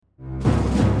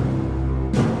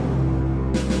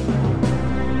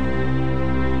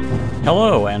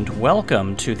Hello, and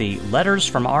welcome to the Letters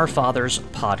from Our Fathers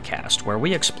podcast, where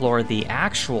we explore the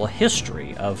actual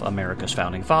history of America's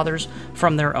founding fathers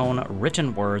from their own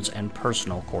written words and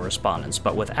personal correspondence,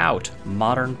 but without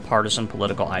modern partisan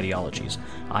political ideologies.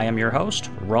 I am your host,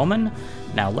 Roman.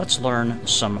 Now let's learn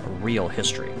some real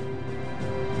history.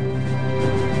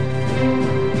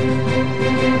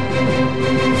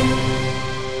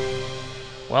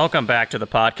 Welcome back to the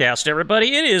podcast,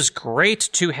 everybody. It is great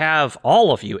to have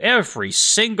all of you, every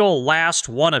single last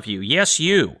one of you. Yes,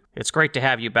 you. It's great to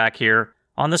have you back here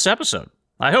on this episode.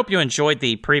 I hope you enjoyed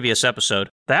the previous episode.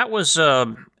 That was,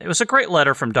 it was a great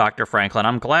letter from Dr. Franklin.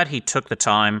 I'm glad he took the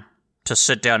time to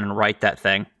sit down and write that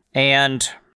thing. And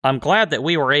I'm glad that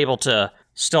we were able to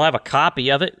still have a copy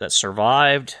of it that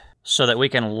survived so that we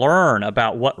can learn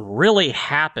about what really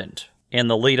happened in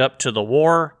the lead up to the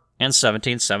war in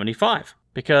 1775.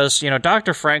 Because,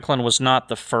 Dr. Franklin was not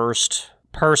the first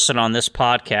person on this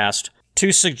podcast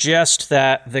to suggest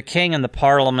that the king and the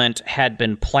parliament had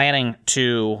been planning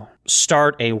to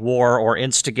start a war or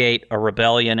instigate a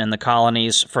rebellion in the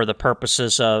colonies for the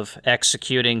purposes of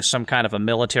executing some kind of a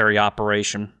military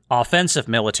operation, offensive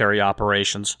military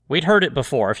operations. We'd heard it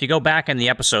before. If you go back in the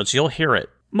episodes, you'll hear it.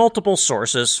 Multiple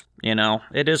sources,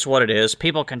 it is what it is.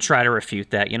 People can try to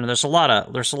refute that. There's a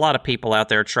lot of people out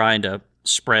there trying to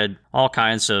spread all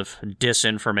kinds of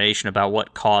disinformation about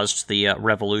what caused the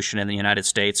revolution in the United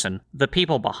States and the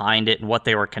people behind it and what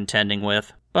they were contending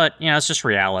with. But, it's just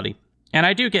reality. And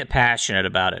I do get passionate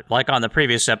about it. Like on the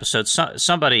previous episode,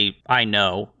 somebody I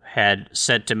know had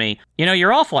said to me,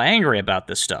 you're awful angry about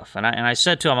this stuff. And I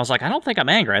said to him, I was like, I don't think I'm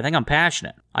angry. I think I'm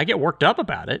passionate. I get worked up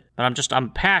about it, but I'm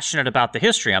passionate about the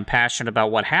history. I'm passionate about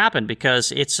what happened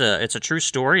because it's a true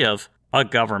story of a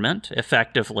government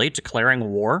effectively declaring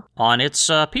war on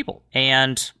its people.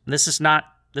 And this is not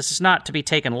to be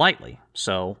taken lightly.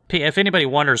 So if anybody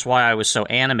wonders why I was so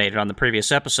animated on the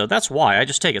previous episode, that's why. I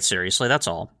just take it seriously, that's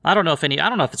all. I don't know if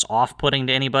it's off-putting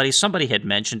to anybody. Somebody had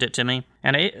mentioned it to me,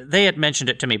 and they had mentioned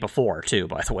it to me before too,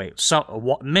 by the way,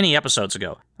 many episodes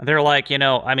ago. They're like,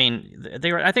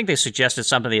 I think they suggested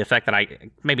something to the effect that I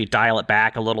maybe dial it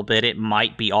back a little bit. It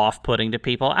might be off-putting to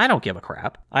people. I don't give a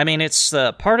crap. I mean, it's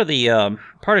part of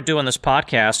doing this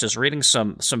podcast is reading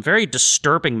some very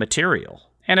disturbing material.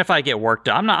 And if I get worked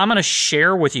up, I'm going to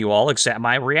share with you all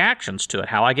my reactions to it,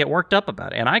 how I get worked up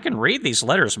about it. And I can read these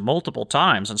letters multiple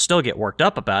times and still get worked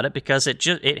up about it because it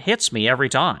hits me every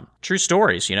time. True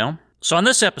stories, So on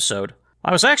this episode,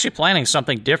 I was actually planning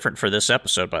something different for this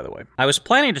episode, by the way. I was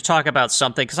planning to talk about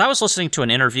something because I was listening to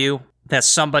an interview that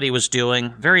somebody was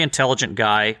doing, very intelligent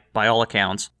guy by all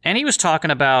accounts. And he was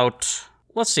talking about,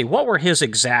 let's see, what were his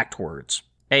exact words?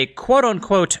 A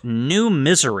quote-unquote new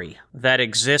misery that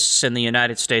exists in the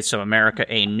United States of America,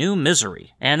 a new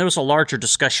misery. And there was a larger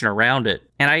discussion around it.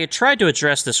 And I had tried to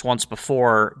address this once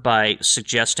before by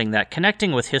suggesting that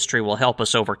connecting with history will help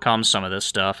us overcome some of this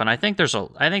stuff. And I think there's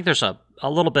a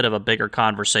little bit of a bigger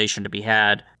conversation to be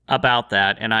had about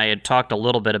that, and I had talked a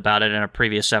little bit about it in a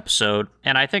previous episode,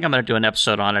 and I think I'm going to do an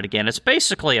episode on it again. It's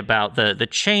basically about the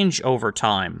change over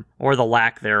time, or the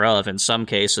lack thereof in some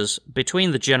cases,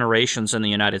 between the generations in the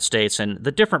United States and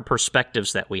the different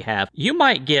perspectives that we have. You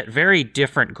might get very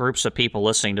different groups of people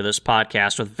listening to this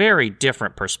podcast with very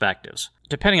different perspectives,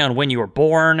 depending on when you were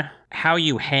born, how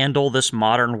you handle this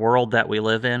modern world that we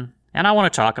live in. And I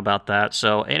want to talk about that,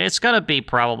 and it's going to be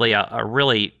probably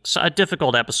a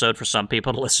difficult episode for some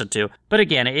people to listen to. But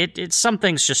again, some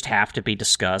things just have to be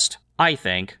discussed, I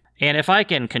think. And if I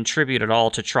can contribute at all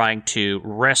to trying to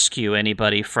rescue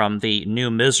anybody from the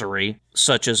new misery,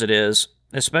 such as it is,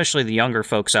 especially the younger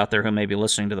folks out there who may be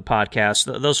listening to the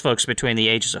podcast, those folks between the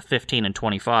ages of 15 and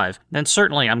 25, then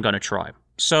certainly I'm going to try.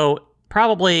 So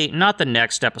probably not the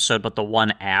next episode, but the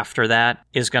one after that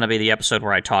is going to be the episode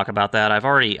where I talk about that. I've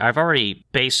already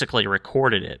basically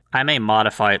recorded it. I may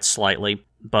modify it slightly,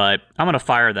 but I'm going to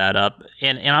fire that up,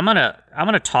 and I'm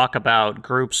going to talk about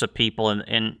groups of people,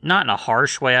 and not in a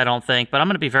harsh way, I don't think, but I'm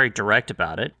going to be very direct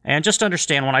about it. And just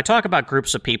understand, when I talk about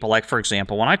groups of people, like, for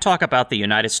example, when I talk about the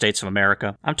United States of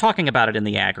America, I'm talking about it in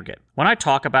the aggregate. When I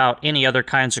talk about any other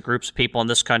kinds of groups of people in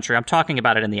this country, I'm talking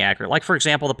about it in the aggregate. Like, for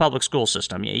example, the public school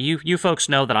system. You folks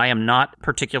know that I am not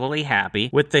particularly happy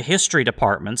with the history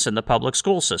departments in the public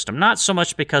school system. Not so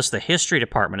much because the history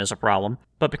department is a problem,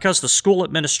 but because the school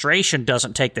administration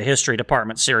doesn't take the history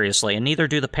department seriously, and neither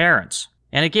do the parents.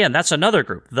 And again, that's another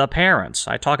group, the parents.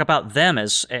 I talk about them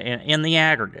as in the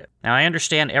aggregate. Now, I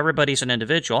understand everybody's an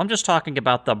individual. I'm just talking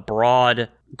about the broad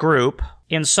group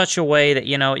in such a way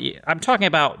that, I'm talking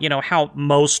about, how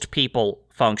most people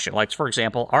function. Like, for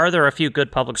example, are there a few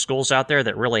good public schools out there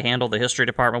that really handle the history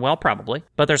department well? Probably.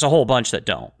 But there's a whole bunch that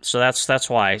don't. So that's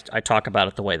why I talk about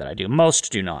it the way that I do.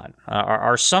 Most do not.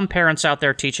 Are some parents out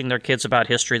there teaching their kids about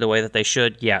history the way that they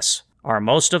should? Yes. Are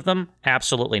most of them?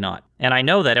 Absolutely not. And I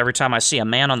know that every time I see a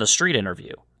man on the street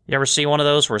interview. You ever see one of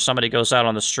those where somebody goes out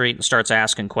on the street and starts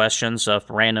asking questions of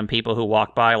random people who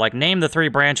walk by, like, name the 3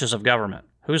 branches of government.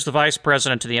 Who's the Vice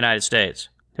President of the United States?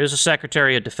 Who's the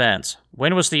Secretary of Defense?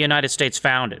 When was the United States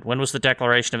founded? When was the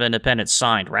Declaration of Independence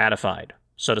signed, ratified,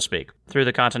 so to speak, through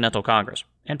the Continental Congress?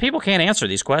 And people can't answer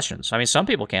these questions. I mean, some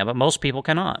people can, but most people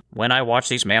cannot. When I watch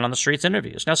these man-on-the-streets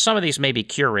interviews. Now, some of these may be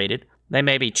curated. They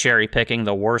may be cherry-picking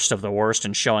the worst of the worst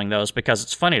and showing those because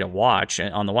it's funny to watch.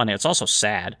 On the one hand, it's also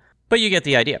sad. But you get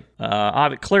the idea.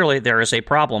 Clearly, there is a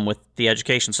problem with the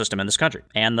education system in this country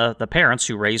and the parents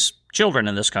who raise children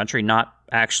in this country not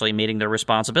actually meeting their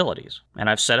responsibilities. And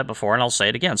I've said it before, and I'll say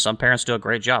it again. Some parents do a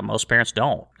great job. Most parents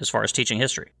don't, as far as teaching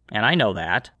history. And I know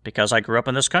that because I grew up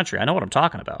in this country. I know what I'm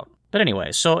talking about. But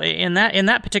anyway, so in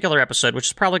that particular episode, which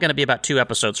is probably going to be about 2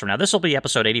 episodes from now, this will be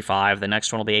episode 85, the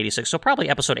next one will be 86, so probably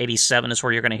episode 87 is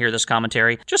where you're going to hear this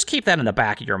commentary. Just keep that in the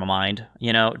back of your mind.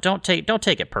 You know, don't take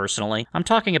it personally. I'm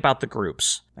talking about the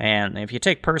groups. And if you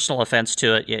take personal offense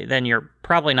to it, then you're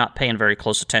probably not paying very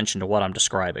close attention to what I'm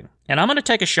describing. And I'm going to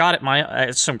take a shot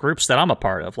at some groups that I'm a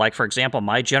part of. Like, for example,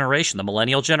 my generation, the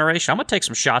millennial generation. I'm going to take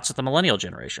some shots at the millennial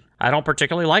generation. I don't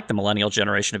particularly like the millennial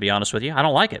generation, to be honest with you. I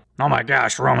don't like it. Oh my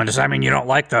gosh, Roman, does that mean you don't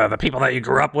like the people that you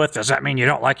grew up with? Does that mean you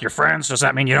don't like your friends? Does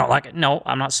that mean you don't like it? No,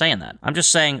 I'm not saying that. I'm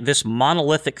just saying this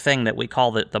monolithic thing that we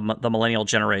call the millennial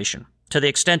generation. To the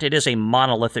extent it is a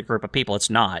monolithic group of people, it's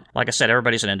not. Like I said,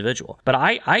 everybody's an individual. But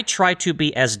I try to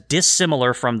be as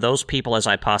dissimilar from those people as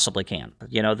I possibly can.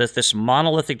 You know, this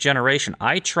monolithic generation,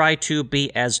 I try to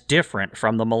be as different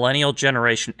from the millennial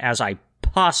generation as I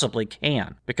possibly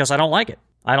can, because I don't like it.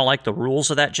 I don't like the rules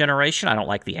of that generation. I don't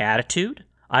like the attitude.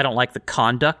 I don't like the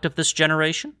conduct of this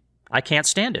generation. I can't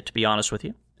stand it, to be honest with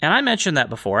you. And I mentioned that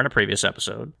before in a previous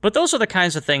episode. But those are the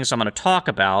kinds of things I'm going to talk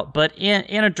about, but in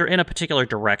a particular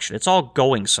direction. It's all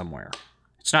going somewhere.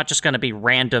 It's not just going to be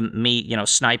random me,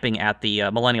 sniping at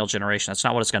the millennial generation. That's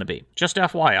not what it's going to be. Just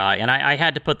FYI. And I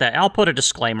had to put that. I'll put a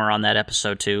disclaimer on that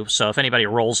episode too. So if anybody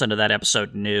rolls into that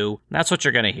episode new, that's what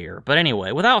you're going to hear. But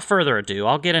anyway, without further ado,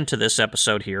 I'll get into this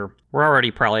episode here. We're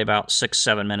already probably about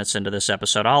 6-7 minutes into this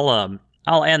episode.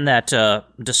 I'll end that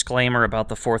disclaimer about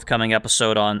the forthcoming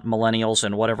episode on millennials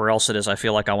and whatever else it is I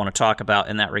feel like I want to talk about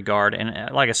in that regard.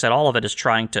 And like I said, all of it is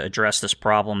trying to address this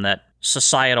problem that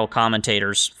societal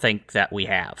commentators think that we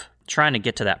have. Trying to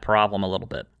get to that problem a little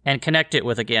bit and connect it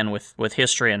with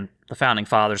history and the Founding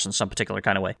Fathers in some particular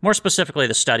kind of way. More specifically,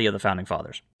 the study of the Founding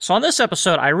Fathers. So on this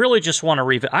episode, I really just want to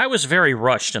revisit. I was very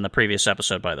rushed in the previous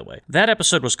episode, by the way. That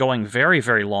episode was going very,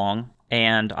 very long,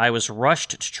 and I was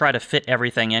rushed to try to fit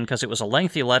everything in because it was a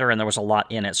lengthy letter and there was a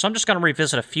lot in it. So I'm just going to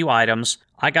revisit a few items.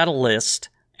 I got a list,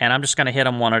 and I'm just going to hit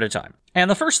them one at a time. And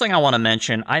the first thing I want to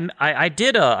mention, I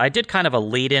did kind of a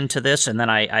lead into this, and then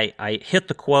I hit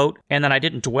the quote, and then I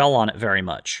didn't dwell on it very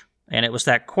much. And it was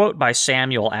that quote by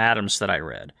Samuel Adams that I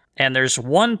read. And there's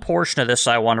one portion of this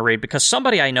I want to read because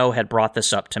somebody I know had brought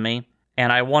this up to me,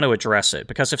 and I want to address it.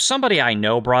 Because if somebody I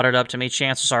know brought it up to me,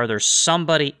 chances are there's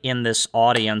somebody in this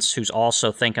audience who's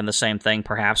also thinking the same thing,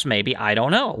 perhaps, maybe, I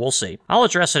don't know. We'll see. I'll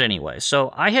address it anyway.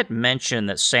 So I had mentioned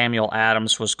that Samuel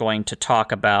Adams was going to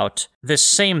talk about this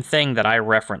same thing that I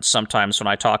reference sometimes when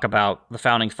I talk about the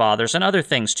Founding Fathers and other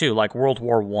things too, like World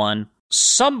War I.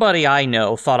 Somebody I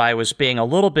know thought I was being a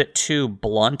little bit too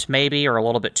blunt, maybe, or a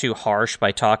little bit too harsh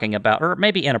by talking about, or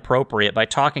maybe inappropriate, by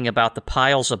talking about the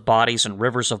piles of bodies and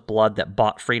rivers of blood that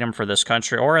bought freedom for this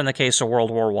country, or in the case of World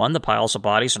War I, the piles of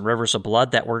bodies and rivers of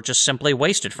blood that were just simply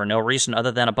wasted for no reason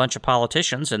other than a bunch of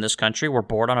politicians in this country were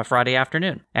bored on a Friday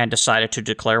afternoon and decided to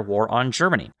declare war on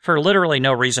Germany for literally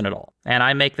no reason at all. And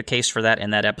I make the case for that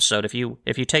in that episode. If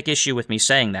you take issue with me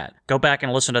saying that, go back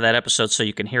and listen to that episode so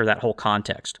you can hear that whole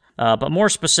context. But more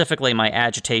specifically, my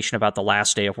agitation about the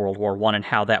last day of World War I and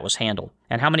how that was handled.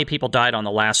 And how many people died on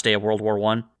the last day of World War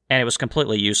I? And it was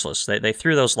completely useless. They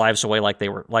threw those lives away like they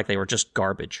were just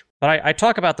garbage. But I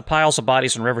talk about the piles of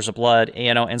bodies and rivers of blood,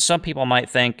 and some people might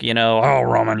think, oh,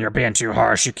 Roman, you're being too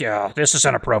harsh. This is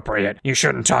inappropriate. You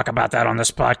shouldn't talk about that on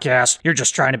this podcast. You're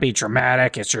just trying to be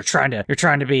dramatic. You're trying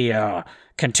to be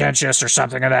contentious or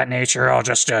something of that nature. Oh,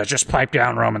 just pipe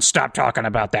down, Roman. Stop talking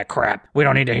about that crap. We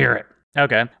don't need to hear it.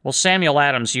 Okay. Well, Samuel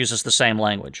Adams uses the same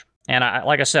language. And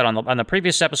like I said, on the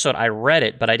previous episode, I read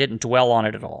it, but I didn't dwell on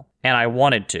it at all. And I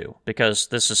wanted to, because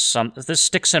this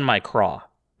sticks in my craw.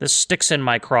 This sticks in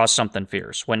my craw something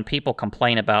fierce when people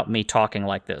complain about me talking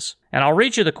like this. And I'll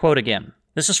read you the quote again.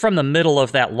 This is from the middle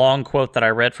of that long quote that I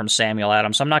read from Samuel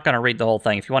Adams. I'm not going to read the whole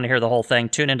thing. If you want to hear the whole thing,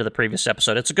 tune into the previous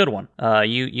episode. It's a good one.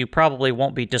 You probably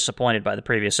won't be disappointed by the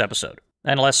previous episode,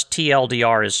 unless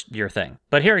TLDR is your thing.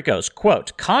 But here it goes.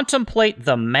 Quote, contemplate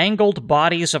the mangled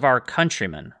bodies of our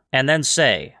countrymen, and then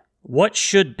say, what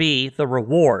should be the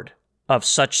reward of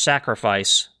such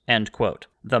sacrifice? End quote.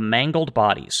 The mangled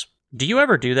bodies. Do you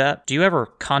ever do that? Do you ever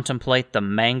contemplate the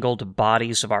mangled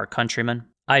bodies of our countrymen?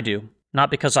 I do. Not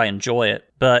because I enjoy it,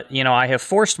 but, I have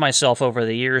forced myself over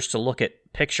the years to look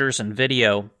at pictures and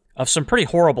video of some pretty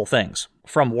horrible things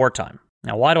from wartime.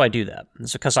 Now, why do I do that?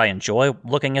 Is it because I enjoy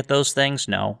looking at those things?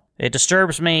 No. It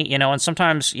disturbs me, and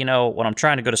sometimes, when I'm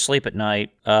trying to go to sleep at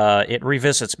night, it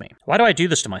revisits me. Why do I do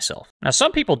this to myself? Now,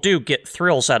 some people do get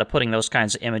thrills out of putting those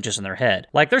kinds of images in their head.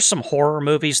 Like, there's some horror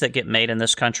movies that get made in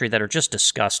this country that are just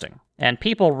disgusting. And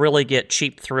people really get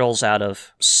cheap thrills out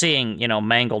of seeing,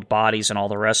 mangled bodies and all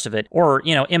the rest of it, or,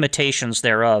 imitations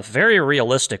thereof. Very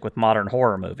realistic with modern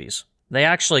horror movies. They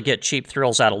actually get cheap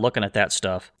thrills out of looking at that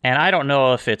stuff. And I don't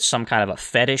know if it's some kind of a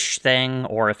fetish thing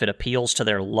or if it appeals to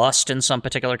their lust in some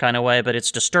particular kind of way, but it's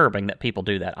disturbing that people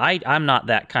do that. I'm not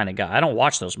that kind of guy. I don't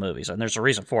watch those movies, and there's a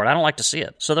reason for it. I don't like to see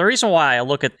it. So the reason why I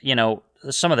look at,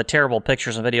 some of the terrible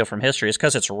pictures and video from history is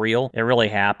because it's real. It really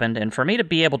happened. And for me to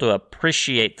be able to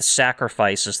appreciate the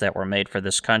sacrifices that were made for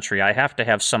this country, I have to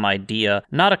have some idea,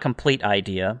 not a complete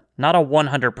idea, not a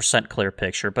 100% clear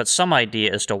picture, but some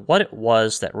idea as to what it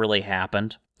was that really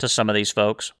happened to some of these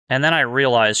folks. And then I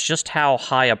realized just how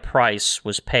high a price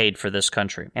was paid for this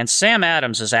country. And Sam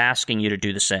Adams is asking you to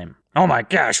do the same. Oh my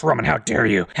gosh, Roman, how dare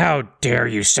you? How dare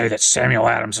you say that Samuel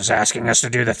Adams is asking us to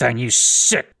do the thing? You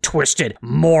sick, twisted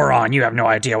moron. You have no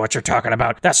idea what you're talking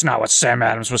about. That's not what Sam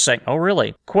Adams was saying. Oh,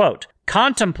 really? Quote,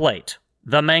 contemplate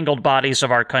the mangled bodies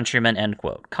of our countrymen, end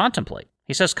quote. Contemplate.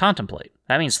 He says contemplate.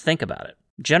 That means think about it.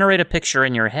 Generate a picture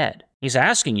in your head. He's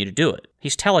asking you to do it.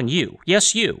 He's telling you,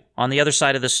 yes, you, on the other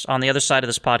side of this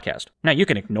podcast. Now, you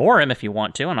can ignore him if you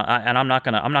want to, and I'm not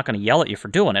gonna yell at you for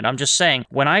doing it. I'm just saying,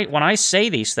 when I say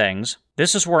these things,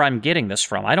 this is where I'm getting this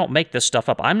from. I don't make this stuff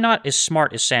up. I'm not as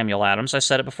smart as Samuel Adams. I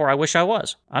said it before. I wish I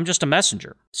was. I'm just a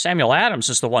messenger. Samuel Adams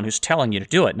is the one who's telling you to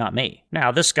do it, not me.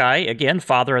 Now, this guy, again,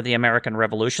 father of the American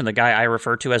Revolution, the guy I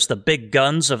refer to as the big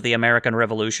guns of the American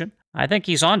Revolution, I think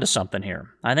he's onto something here.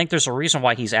 I think there's a reason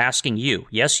why he's asking you,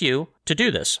 yes, you, to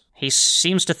do this. He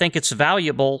seems to think it's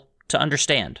valuable to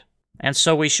understand. And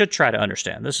so we should try to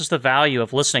understand. This is the value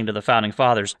of listening to the Founding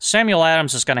Fathers. Samuel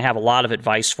Adams is going to have a lot of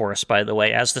advice for us, by the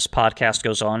way, as this podcast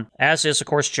goes on, as is, of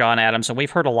course, John Adams. And we've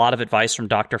heard a lot of advice from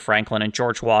Dr. Franklin and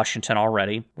George Washington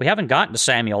already. We haven't gotten to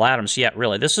Samuel Adams yet,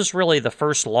 really. This is really the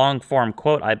first long-form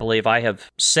quote I believe I have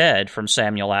said from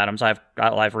Samuel Adams.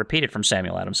 I've repeated from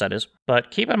Samuel Adams, that is. But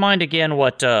keep in mind again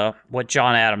what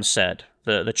John Adams said.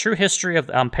 The true history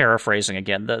of, I'm paraphrasing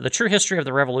again, the true history of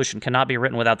the Revolution cannot be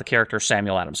written without the character of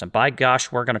Samuel Adams. And by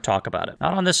gosh, we're going to talk about it.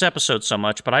 Not on this episode so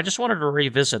much, but I just wanted to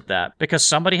revisit that because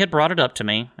somebody had brought it up to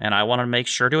me, and I wanted to make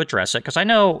sure to address it because I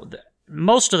know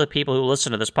most of the people who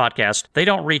listen to this podcast, they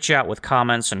don't reach out with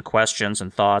comments and questions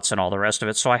and thoughts and all the rest of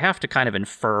it. So I have to kind of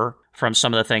infer from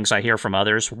some of the things I hear from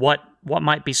others what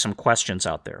might be some questions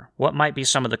out there. What might be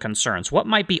some of the concerns? What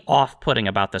might be off-putting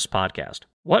about this podcast?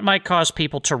 What might cause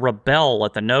people to rebel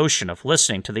at the notion of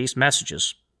listening to these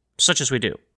messages, such as we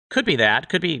do? Could be that.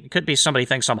 Could be somebody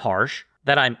thinks I'm harsh,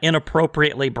 that I'm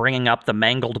inappropriately bringing up the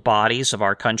mangled bodies of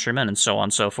our countrymen and so on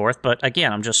and so forth. But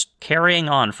again, I'm just carrying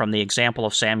on from the example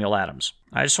of Samuel Adams.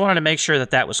 I just wanted to make sure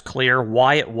that was clear,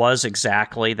 why it was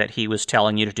exactly that he was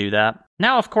telling you to do that.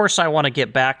 Now, of course, I want to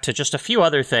get back to just a few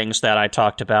other things that I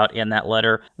talked about in that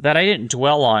letter that I didn't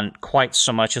dwell on quite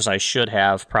so much as I should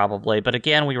have, probably. But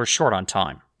again, we were short on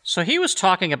time. So he was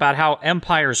talking about how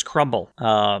empires crumble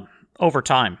over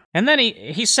time. And then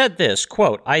he said this,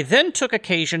 quote, I then took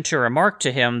occasion to remark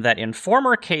to him that in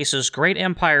former cases great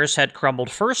empires had crumbled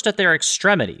first at their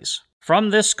extremities. From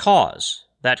this cause,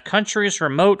 that countries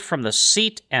remote from the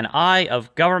seat and eye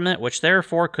of government, which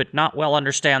therefore could not well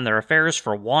understand their affairs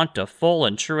for want of full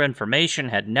and true information,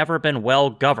 had never been well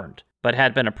governed, but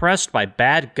had been oppressed by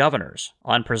bad governors,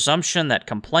 on presumption that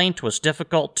complaint was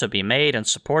difficult to be made and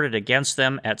supported against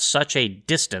them at such a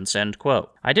distance, end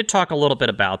quote. I did talk a little bit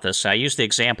about this. I used the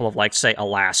example of, like, say,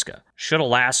 Alaska. Should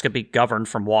Alaska be governed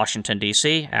from Washington,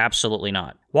 D.C.? Absolutely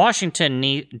not. Washington,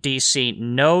 D.C.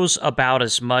 knows about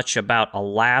as much about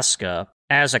Alaska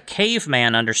as a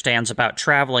caveman understands about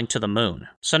traveling to the moon.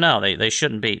 So no, they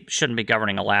shouldn't be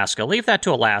governing Alaska. Leave that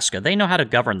to Alaska. They know how to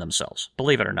govern themselves,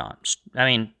 believe it or not. I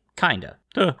mean, kinda.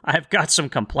 I've got some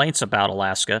complaints about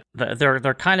Alaska.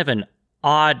 They're kind of an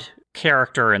odd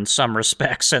character in some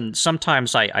respects, and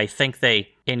sometimes I think they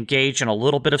engage in a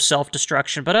little bit of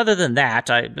self-destruction. But other than that,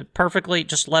 I perfectly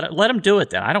just let them do it.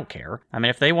 Then I don't care. I mean,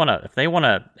 if they want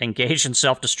to engage in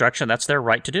self-destruction, that's their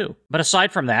right to do. But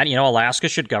aside from that, Alaska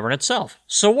should govern itself.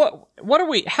 So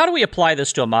how do we apply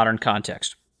this to a modern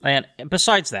context? And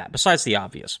besides the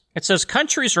obvious, it says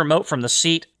countries remote from the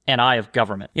seat and eye of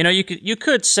government. You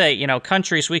could say,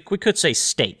 countries, we could say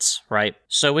states, right?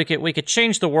 So we could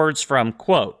change the words from,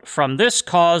 quote, from this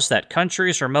cause that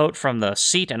countries remote from the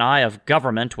seat and eye of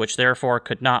government, which therefore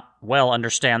could not well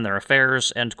understand their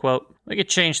affairs, end quote. We could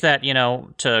change that,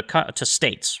 to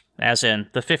states, as in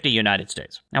the 50 United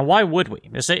States. Now, why would we?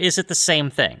 Is it the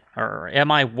same thing? Or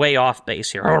am I way off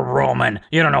base here? Oh, Roman,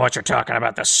 you don't know what you're talking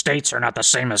about. The states are not the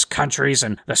same as countries,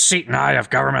 and the seat and eye of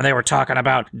government, they were talking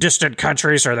about distant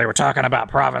countries, or they were talking about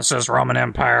provinces, Roman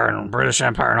Empire and British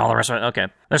Empire and all the rest of it. Okay.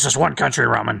 This is one country,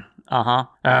 Roman. Uh-huh.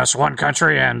 It's one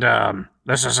country, and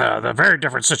this is a very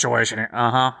different situation here.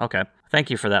 Uh-huh. Okay. Thank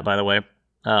you for that, by the way.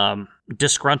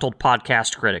 Disgruntled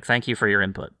podcast critic, thank you for your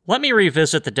input. Let me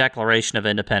revisit the Declaration of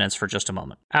Independence for just a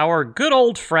moment. Our good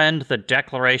old friend, the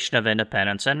Declaration of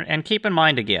Independence, and keep in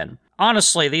mind again,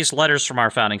 honestly, these letters from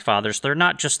our founding fathers, they're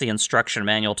not just the instruction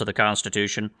manual to the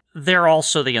Constitution, they're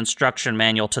also the instruction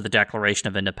manual to the Declaration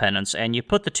of Independence, and you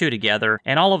put the two together,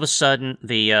 and all of a sudden,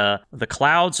 the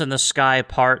clouds in the sky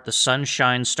part, the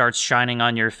sunshine starts shining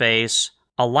on your face,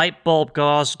 a light bulb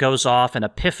goes off, an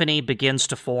epiphany begins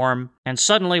to form, and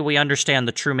suddenly we understand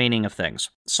the true meaning of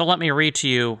things. So let me read to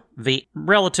you the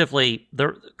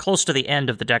close to the end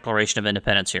of the Declaration of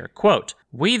Independence here. Quote,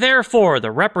 we therefore, the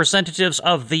representatives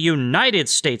of the United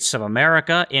States of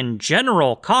America in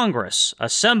General Congress,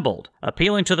 assembled,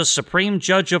 appealing to the Supreme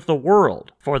Judge of the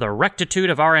world for the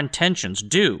rectitude of our intentions,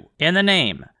 do, in the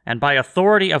name and by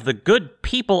authority of the good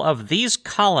people of these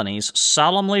colonies,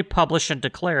 solemnly publish and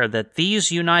declare that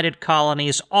these united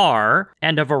colonies are,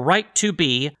 and of a right to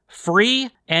be, free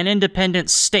and independent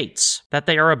states, that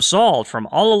they are absolved from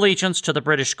all allegiance to the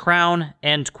British Crown,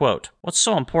 end quote. What's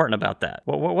so important about that?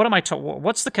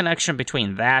 What's the connection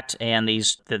between that and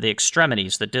the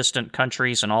extremities, the distant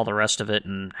countries and all the rest of it,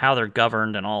 and how they're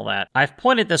governed and all that? I've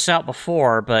pointed this out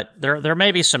before, but there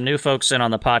may be some new folks in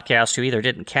on the podcast who either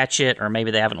didn't catch it or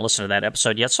maybe they haven't listened to that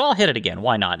episode yet, so I'll hit it again.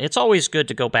 Why not? It's always good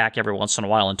to go back every once in a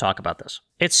while and talk about this.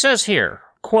 It says here,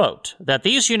 quote, that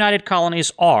these united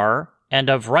colonies are, and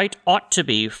of right ought to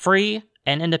be, free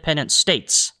and independent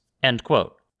states, end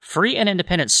quote. Free and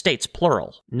independent states,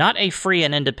 plural, not a free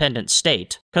and independent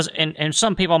state. Because, and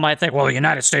some people might think, well, the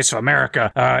United States of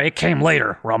America, it came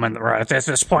later, Roman. At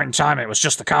this point in time, it was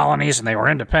just the colonies, and they were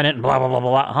independent, and blah, blah, blah,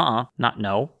 blah.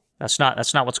 No. That's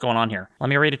not what's going on here. Let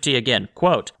me read it to you again.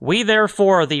 Quote, we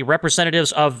therefore, the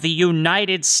representatives of the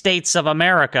United States of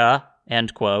America,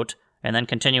 end quote, and then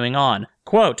continuing on,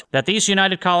 quote, that these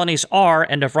united colonies are,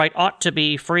 and of right ought to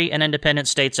be, free and independent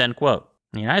states, end quote.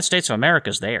 The United States of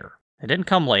America is there. It didn't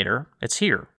come later. It's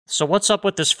here. So what's up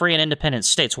with this free and independent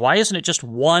states? Why isn't it just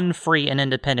one free and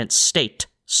independent state,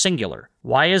 singular?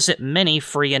 Why is it many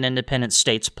free and independent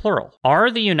states, plural? Are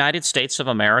the United States of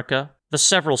America, the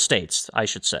several states, I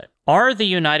should say, are the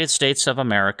United States of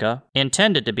America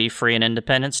intended to be free and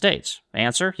independent states?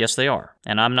 Answer, yes, they are.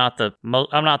 And I'm not the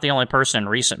only person in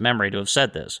recent memory to have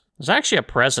said this. There's actually a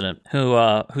president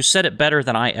who said it better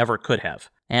than I ever could have.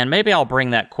 And maybe I'll bring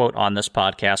that quote on this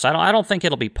podcast. I don't think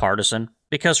it'll be partisan,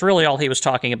 because really all he was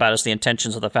talking about is the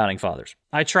intentions of the Founding Fathers.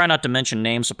 I try not to mention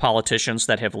names of politicians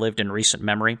that have lived in recent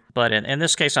memory, but in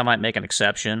this case I might make an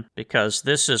exception, because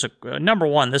this is number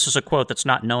one, this is a quote that's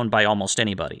not known by almost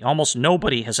anybody. Almost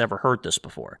nobody has ever heard this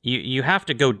before. You have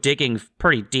to go digging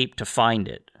pretty deep to find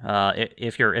it,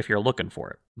 if you're looking for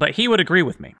it. But he would agree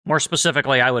with me. More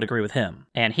specifically, I would agree with him.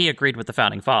 And he agreed with the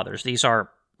Founding Fathers. These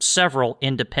are several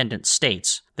independent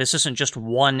states. This isn't just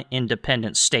one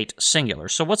independent state, singular.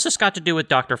 So what's this got to do with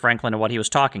Dr. Franklin and what he was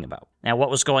talking about? And what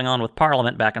was going on with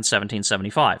Parliament back in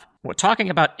 1775? We're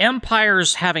talking about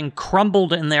empires having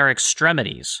crumbled in their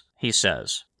extremities, he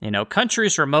says.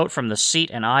 Countries remote from the seat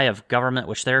and eye of government,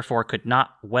 which therefore could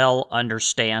not well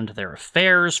understand their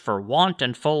affairs for want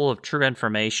and full of true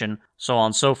information, so on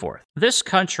and so forth. This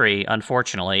country,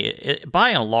 unfortunately, by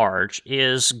and large,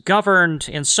 is governed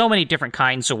in so many different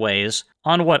kinds of ways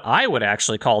on what I would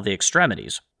actually call the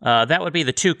extremities. That would be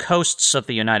the two coasts of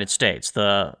the United States,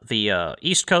 the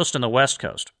East Coast and the West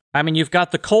Coast. I mean, you've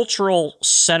got the cultural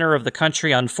center of the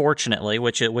country, unfortunately,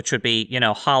 which would be,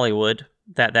 Hollywood,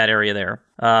 that area there.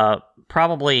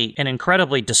 Probably an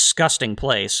incredibly disgusting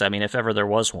place, I mean, if ever there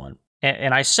was one.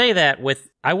 And I say that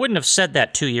I wouldn't have said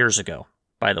that 2 years ago,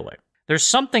 by the way.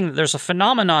 There's a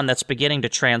phenomenon that's beginning to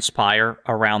transpire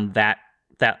around that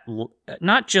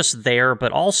not just there,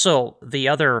 but also the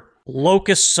other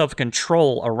locusts of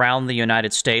control around the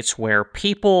United States where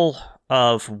people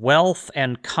of wealth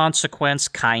and consequence,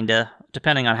 kinda,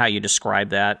 depending on how you describe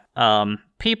that,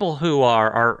 people who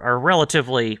are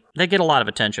relatively, they get a lot of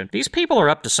attention. These people are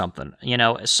up to something,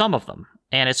 some of them.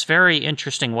 And it's very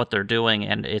interesting what they're doing,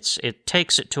 and it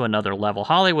takes it to another level.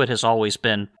 Hollywood has always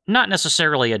been not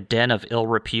necessarily a den of ill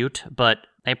repute, but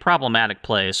a problematic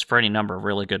place for any number of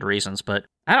really good reasons. But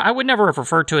I would never have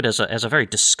referred to it as a very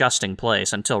disgusting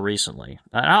place until recently.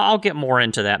 I'll get more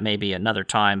into that maybe another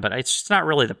time, but it's not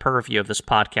really the purview of this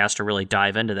podcast to really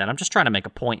dive into that. I'm just trying to make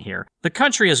a point here. The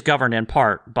country is governed in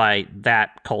part by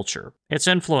that culture. It's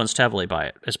influenced heavily by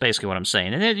it, is basically what I'm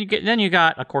saying. And then you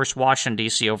got, of course, Washington,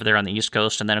 D.C. over there on the East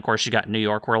Coast, and then, of course, you got New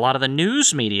York, where a lot of the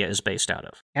news media is based out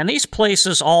of. And these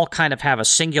places all kind of have a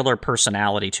singular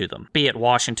personality to them, be it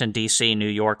Washington, D.C., New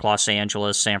York, Los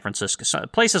Angeles, San Francisco.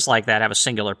 Places like that have a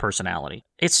singular personality.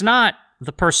 It's not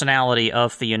the personality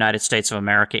of the United States of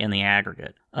America in the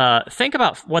aggregate. Think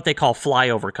about what they call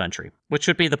flyover country, which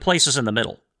would be the places in the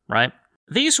middle, right?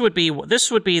 This would be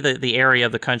the area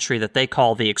of the country that they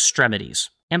call the extremities.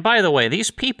 And by the way,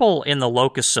 these people in the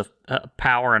locus of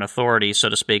power and authority, so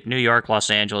to speak, New York, Los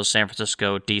Angeles, San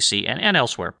Francisco, D.C., and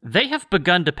elsewhere, they have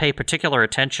begun to pay particular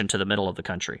attention to the middle of the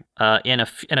country in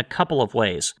a couple of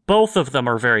ways. Both of them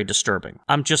are very disturbing.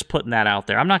 I'm just putting that out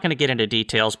there. I'm not going to get into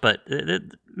details, but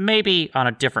maybe on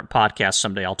a different podcast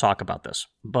someday I'll talk about this.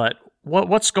 But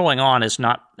what's going on is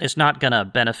not going to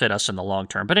benefit us in the long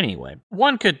term. But anyway,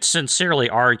 one could sincerely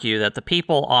argue that the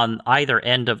people on either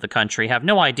end of the country have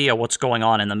no idea what's going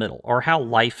on in the middle or how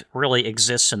life really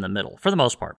exists in the middle, for the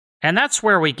most part. And that's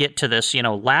where we get to this,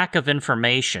 lack of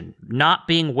information, not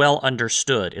being well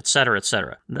understood, et cetera, et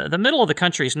cetera. The middle of the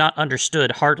country is not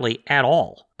understood hardly at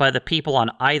all by the people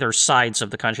on either sides of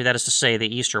the country, that is to say,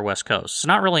 the East or West Coast. It's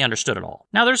not really understood at all.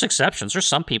 Now, there's exceptions. There's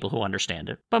some people who understand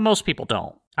it, but most people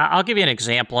don't. I'll give you an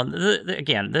example, and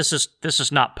again, this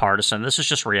is not partisan. This is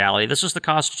just reality. This is the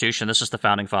Constitution. This is the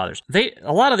Founding Fathers.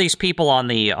 A lot of these people on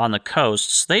the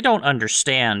coasts, they don't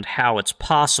understand how it's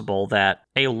possible that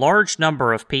a large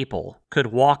number of people could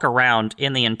walk around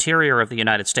in the interior of the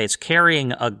United States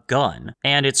carrying a gun,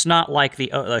 and it's not like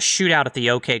a shootout at the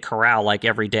OK Corral like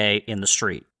every day in the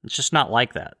street. It's just not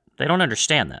like that. They don't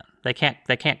understand that. They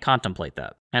can't contemplate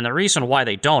that. And the reason why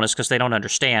they don't is because they don't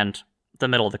understand the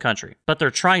middle of the country. But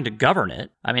they're trying to govern it.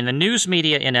 I mean, the news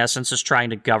media, in essence, is trying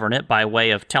to govern it by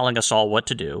way of telling us all what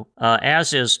to do,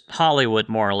 as is Hollywood,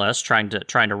 more or less, trying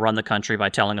to run the country by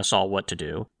telling us all what to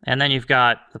do. And then you've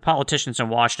got the politicians in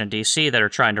Washington, D.C. that are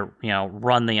trying to,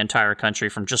 run the entire country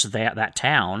from just that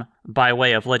town by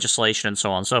way of legislation and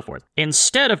so on and so forth,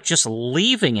 instead of just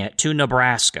leaving it to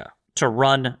Nebraska to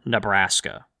run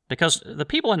Nebraska. Because the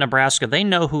people in Nebraska, they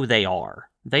know who they are.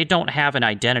 They don't have an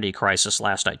identity crisis,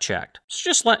 last I checked. So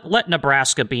just let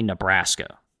Nebraska be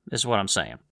Nebraska, is what I'm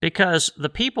saying. Because the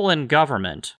people in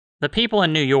government, the people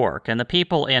in New York, and the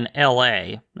people in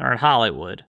L.A., or in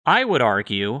Hollywood, I would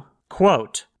argue,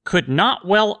 quote, could not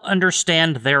well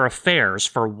understand their affairs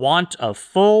for want of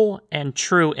full and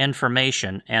true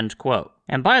information, end quote.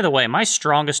 And by the way, my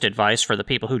strongest advice for the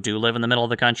people who do live in the middle of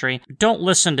the country, don't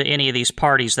listen to any of these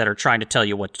parties that are trying to tell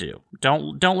you what to do.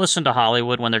 Don't listen to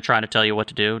Hollywood when they're trying to tell you what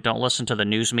to do. Don't listen to the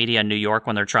news media in New York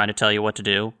when they're trying to tell you what to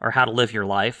do or how to live your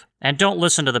life. And don't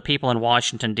listen to the people in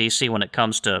Washington, D.C. when it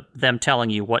comes to them telling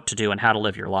you what to do and how to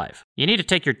live your life. You need to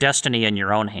take your destiny in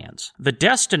your own hands. The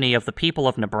destiny of the people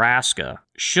of Nebraska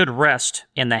should rest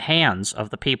in the hands of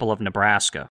the people of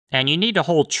Nebraska. And you need to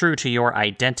hold true to your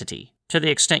identity, to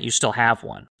the extent you still have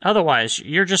one. Otherwise,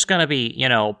 you're just going to be,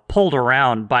 pulled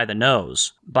around by the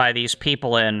nose by these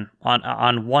people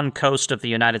on one coast of the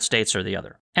United States or the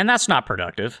other. And that's not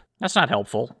productive. That's not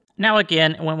helpful. Now,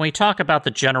 again, when we talk about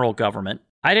the general government,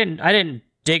 I didn't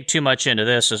dig too much into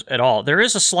this at all. There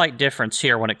is a slight difference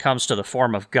here when it comes to the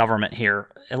form of government here.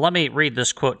 And let me read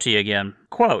this quote to you again.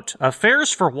 Quote,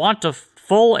 affairs for want of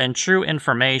full and true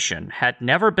information had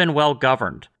never been well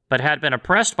governed, but had been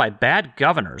oppressed by bad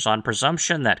governors on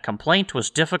presumption that complaint was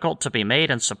difficult to be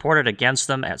made and supported against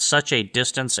them at such a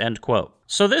distance, end quote.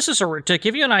 So this is to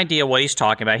give you an idea what he's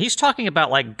talking about. He's talking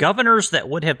about like governors that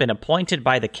would have been appointed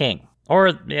by the king. Or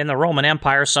in the Roman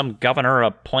Empire, some governor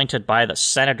appointed by the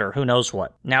Senate or who knows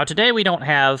what. Now, today we don't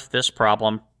have this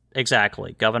problem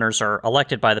exactly. Governors are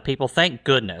elected by the people, thank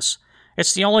goodness.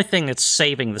 It's the only thing that's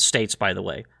saving the states, by the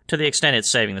way. to the extent it's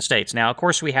saving the states. Now, of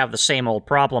course, we have the same old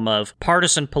problem of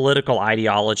partisan political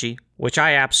ideology, which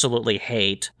I absolutely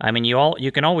hate. I mean,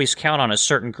 you can always count on a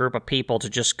certain group of people to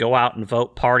just go out and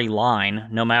vote party line,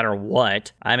 no matter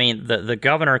what. I mean, the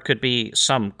governor could be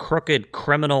some crooked,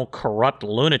 criminal, corrupt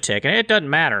lunatic, and it doesn't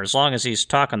matter as long as he's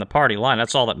talking the party line.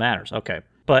 That's all that matters. Okay.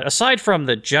 But aside from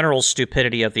the general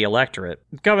stupidity of the electorate,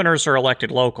 governors are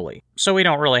elected locally, so we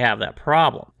don't really have that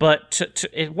problem. But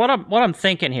what I'm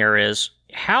thinking here is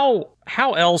how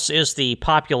else is the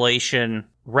population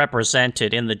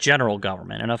represented in the general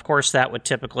government? And of course, that would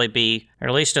typically be, or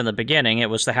at least in the beginning, it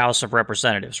was the House of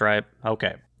Representatives, right?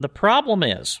 Okay. The problem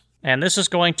is, and this is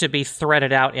going to be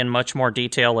threaded out in much more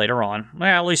detail later on,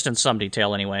 well, at least in some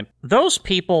detail anyway, those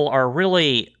people are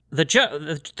really...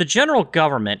 The general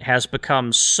government has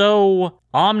become so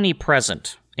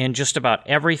omnipresent in just about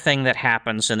everything that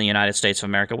happens in the United States of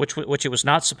America, which it was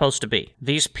not supposed to be.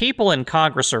 These people in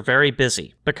Congress are very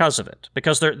busy because of it,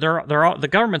 because the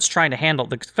government's trying to handle,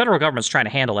 the federal government's trying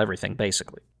to handle everything,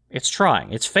 basically. It's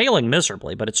trying. It's failing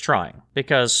miserably, but it's trying,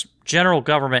 because general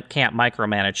government can't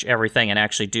micromanage everything and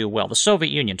actually do well. The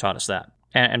Soviet Union taught us that.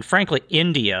 And frankly,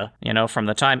 India, from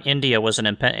the time India was an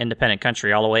independent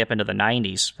country all the way up into the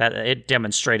 90s, it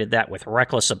demonstrated that with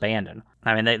reckless abandon.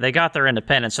 I mean, they got their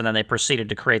independence, and then they proceeded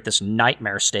to create this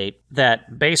nightmare state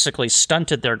that basically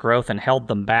stunted their growth and held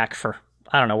them back for,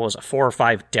 I don't know, what was it, 4 or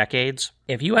 5 decades?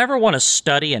 If you ever want to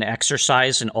study and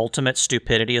exercise in ultimate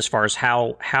stupidity as far as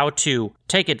how to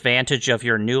take advantage of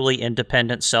your newly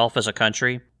independent self as a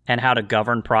country and how to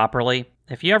govern properly,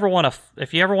 if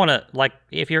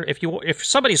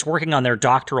somebody's working on their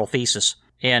doctoral thesis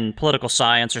in political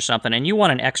science or something, and you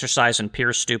want an exercise in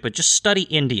pure stupid, just study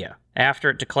India. After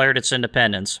it declared its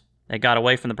independence, it got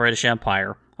away from the British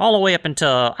Empire, all the way up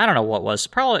until, I don't know what was,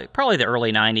 probably the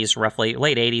early 90s, roughly,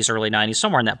 late 80s, early 90s,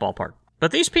 somewhere in that ballpark.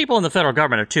 But these people in the federal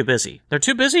government are too busy. They're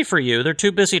too busy for you. They're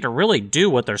too busy to really do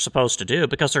what they're supposed to do,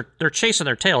 because they're chasing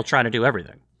their tail trying to do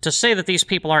everything. To say that these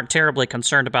people aren't terribly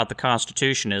concerned about the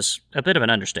Constitution is a bit of an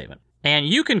understatement. And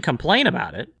you can complain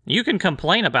about it. You can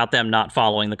complain about them not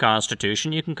following the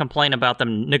Constitution. You can complain about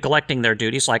them neglecting their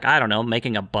duties, like, I don't know,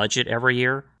 making a budget every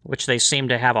year, which they seem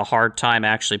to have a hard time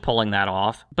actually pulling that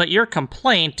off. But your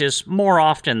complaint is more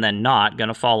often than not going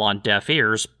to fall on deaf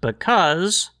ears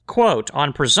because, quote,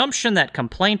 on presumption that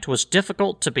complaint was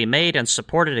difficult to be made and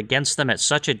supported against them at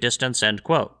such a distance, end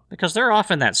quote. Because they're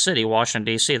off in that city, Washington,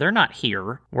 D.C. They're not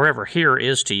here, wherever here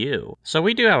is to you. So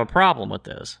we do have a problem with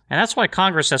this. And that's why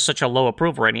Congress has such a low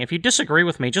approval rating. If you disagree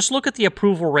with me, just look at the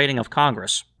approval rating of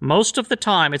Congress. Most of the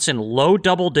time, it's in low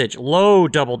double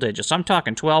digits. I'm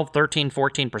talking 12, 13,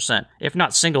 14%, if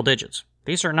not single digits.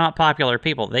 These are not popular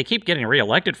people. They keep getting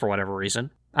reelected for whatever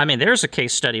reason. I mean, there's a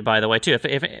case study, by the way, too.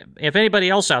 If anybody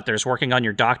else out there is working on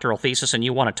your doctoral thesis and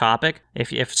you want a topic,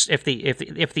 if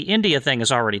the India thing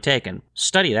is already taken,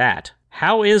 study that.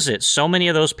 How is it so many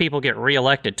of those people get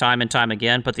reelected time and time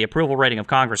again, but the approval rating of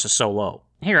Congress is so low?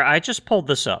 Here, I just pulled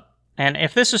this up, and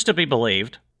if this is to be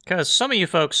believed, because some of you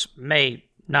folks may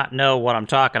not know what I'm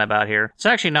talking about here. It's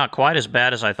actually not quite as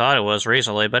bad as I thought it was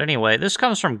recently, but anyway, this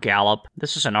comes from Gallup.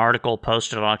 This is an article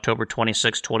posted on October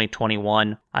 26,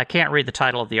 2021. I can't read the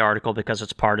title of the article because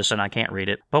it's partisan. I can't read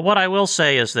it. But what I will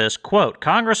say is this, quote,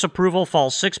 Congress approval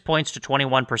falls 6 points to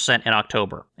 21% in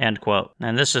October, end quote.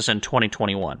 And this is in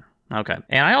 2021. Okay.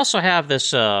 And I also have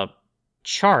this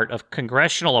chart of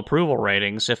congressional approval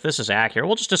ratings, if this is accurate.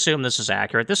 We'll just assume this is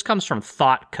accurate. This comes from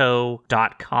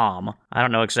thoughtco.com. I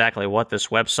don't know exactly what this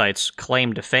website's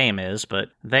claim to fame is, but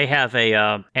they have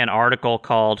an article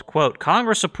called, quote,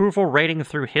 Congress approval rating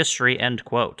through history, end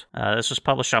quote. This was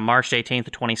published on March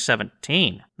 18th,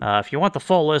 2017. If you want the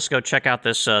full list, go check out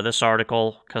this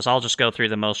article, because I'll just go through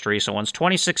the most recent ones.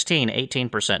 2016, 18%.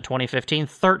 2015,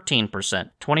 13%.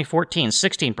 2014,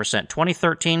 16%.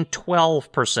 2013,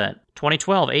 12%.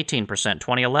 2012, 18%.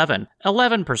 2011,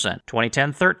 11%.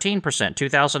 2010, 13%.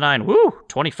 2009,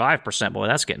 25%. Boy,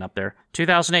 that's getting up there.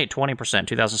 2008, 20%.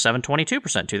 2007,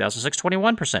 22%. 2006,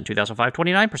 21%. 2005,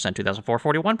 29%. 2004,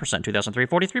 41%. 2003,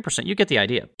 43%. You get the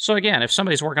idea. So again, if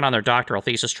somebody's working on their doctoral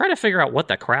thesis, try to figure out what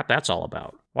the crap that's all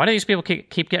about. Why do these people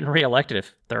keep getting reelected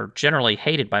if they're generally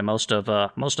hated by most of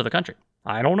the country?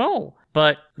 I don't know.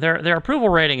 But their approval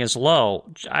rating is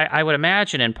low. I would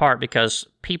imagine in part because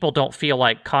people don't feel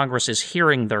like Congress is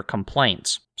hearing their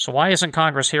complaints. So why isn't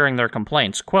Congress hearing their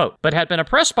complaints? Quote, but had been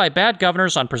oppressed by bad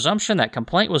governors on presumption that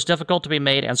complaint was difficult to be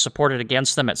made and supported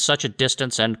against them at such a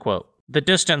distance, end quote. The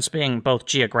distance being both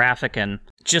geographic and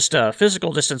just a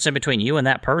physical distance in between you and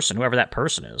that person, whoever that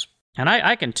person is. And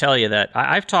I can tell you that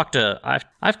I've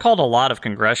called a lot of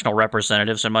congressional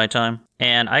representatives in my time,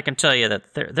 and I can tell you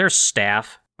that their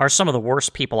staff are some of the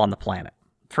worst people on the planet,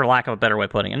 for lack of a better way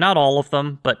of putting it. Not all of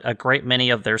them, but a great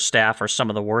many of their staff are some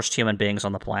of the worst human beings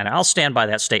on the planet. I'll stand by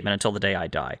that statement until the day I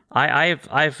die.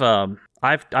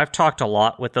 I've talked a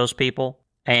lot with those people,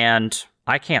 and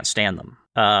I can't stand them.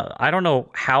 I don't know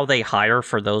how they hire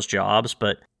for those jobs,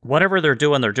 but whatever they're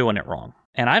doing it wrong.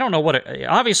 And I don't know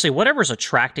obviously, whatever's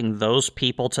attracting those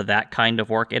people to that kind of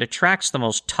work, it attracts the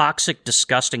most toxic,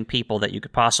 disgusting people that you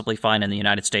could possibly find in the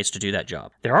United States to do that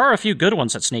job. There are a few good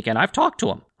ones that sneak in. I've talked to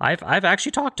them. I've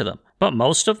actually talked to them. But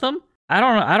most of them, I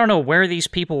don't know where these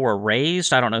people were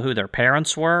raised. I don't know who their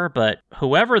parents were, but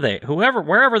wherever they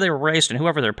were raised and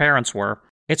whoever their parents were,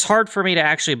 it's hard for me to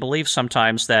actually believe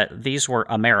sometimes that these were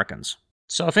Americans.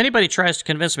 So if anybody tries to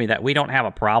convince me that we don't have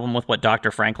a problem with what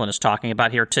Dr. Franklin is talking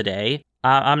about here today,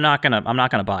 I'm not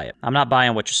gonna buy it. I'm not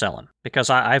buying what you're selling, because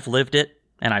I've lived it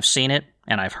and I've seen it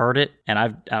and I've heard it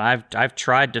and I've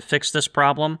tried to fix this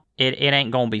problem. It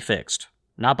ain't gonna be fixed,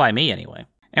 not by me anyway.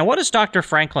 And what does Dr.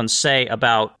 Franklin say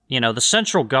about, the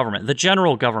central government, the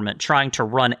general government trying to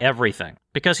run everything?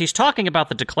 Because he's talking about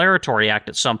the Declaratory Act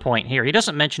at some point here. He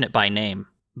doesn't mention it by name,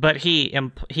 but he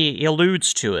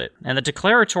alludes to it. And the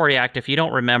Declaratory Act, if you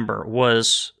don't remember,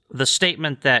 was the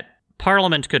statement that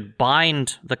Parliament could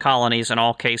bind the colonies in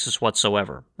all cases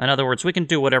whatsoever. In other words, we can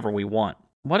do whatever we want.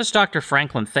 What does Dr.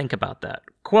 Franklin think about that?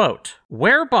 Quote,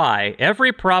 whereby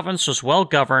every province was well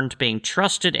governed, being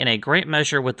trusted in a great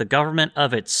measure with the government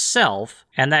of itself,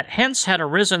 and that hence had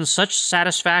arisen such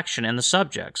satisfaction in the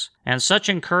subjects, and such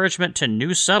encouragement to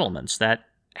new settlements, that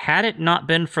had it not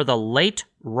been for the late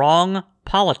wrong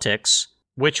politics,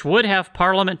 which would have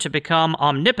Parliament to become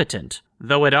omnipotent,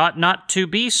 though it ought not to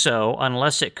be so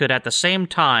unless it could at the same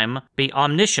time be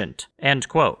omniscient. End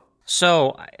quote.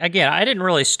 So, again, I didn't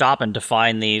really stop and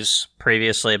define these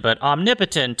previously, but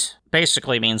omnipotent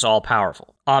basically means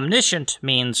all-powerful. Omniscient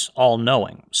means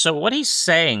all-knowing. So what he's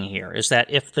saying here is that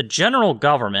if the general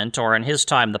government, or in his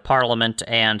time the Parliament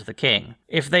and the king,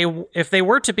 if they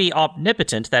were to be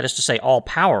omnipotent, that is to say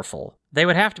all-powerful, they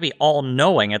would have to be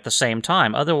all-knowing at the same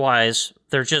time. Otherwise,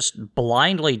 they're just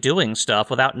blindly doing stuff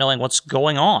without knowing what's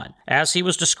going on. As he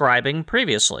was describing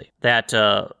previously, that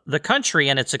the country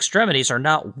and its extremities are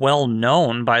not well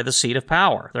known by the seat of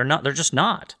power. They're just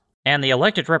not. And the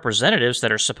elected representatives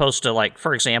that are supposed to, like,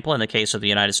 for example, in the case of the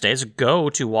United States, go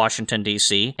to Washington,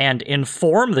 D.C., and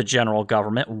inform the general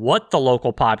government what the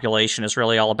local population is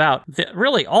really all about.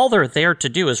 Really, all they're there to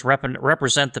do is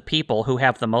represent the people who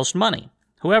have the most money.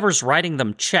 Whoever's writing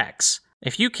them checks.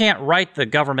 If you can't write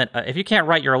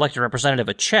your elected representative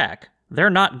a check, they're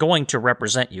not going to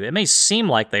represent you. It may seem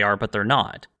like they are, but they're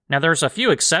not. Now, there's a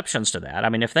few exceptions to that. I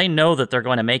mean, if they know that they're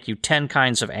going to make you 10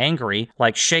 kinds of angry,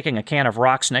 like shaking a can of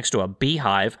rocks next to a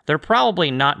beehive, they're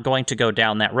probably not going to go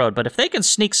down that road. But if they can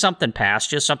sneak something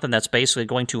past you, something that's basically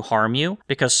going to harm you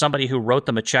because somebody who wrote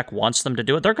them a check wants them to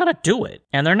do it, they're going to do it.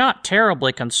 And they're not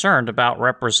terribly concerned about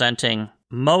representing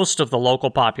most of the local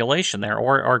population there,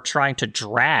 or trying to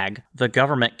drag the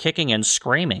government kicking and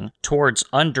screaming towards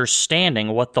understanding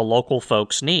what the local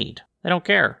folks need. They don't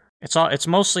care. It's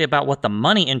mostly about what the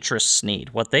money interests need,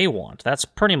 what they want. That's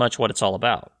pretty much what it's all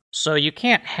about. So you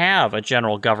can't have a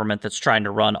general government that's trying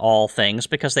to run all things,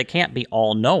 because they can't be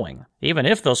all-knowing. Even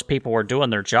if those people were doing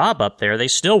their job up there, they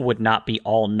still would not be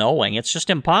all-knowing. It's just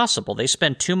impossible. They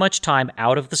spend too much time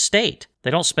out of the state.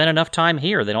 They don't spend enough time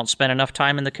here. They don't spend enough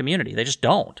time in the community. They just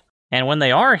don't. And when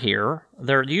they are here,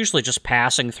 they're usually just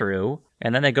passing through,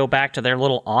 and then they go back to their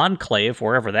little enclave,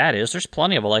 wherever that is. There's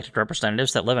plenty of elected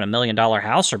representatives that live in $1 million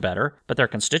house or better, but their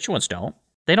constituents don't.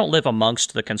 They don't live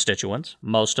amongst the constituents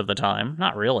most of the time.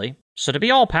 Not really. So to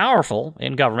be all-powerful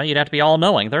in government, you'd have to be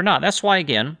all-knowing. They're not. That's why,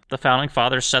 again, the Founding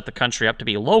Fathers set the country up to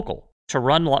be local, to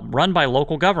run by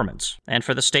local governments, and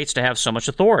for the states to have so much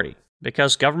authority.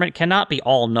 Because government cannot be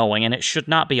all-knowing, and it should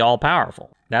not be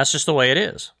all-powerful. That's just the way it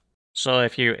is. So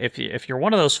if you're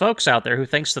one of those folks out there who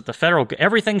thinks that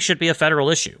everything should be a federal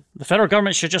issue, the federal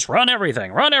government should just run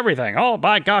everything. Oh,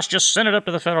 by gosh, just send it up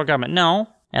to the federal government. No.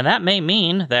 And that may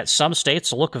mean that some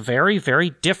states look very, very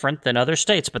different than other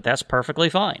states, but that's perfectly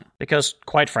fine. Because,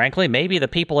 quite frankly, maybe the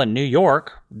people in New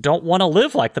York don't want to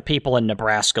live like the people in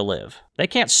Nebraska live. They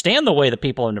can't stand the way the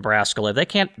people in Nebraska live. They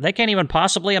can't even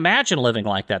possibly imagine living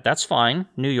like that. That's fine.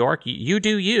 New York, you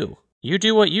do you. You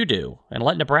do what you do, and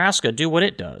let Nebraska do what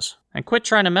it does. And quit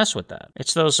trying to mess with that.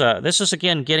 It's those, this is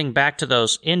again getting back to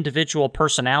those individual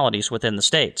personalities within the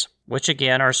states, which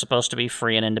again are supposed to be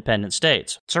free and independent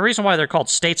states. It's the reason why they're called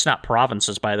states, not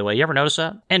provinces, by the way. You ever notice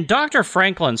that? And Dr.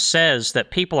 Franklin says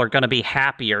that people are going to be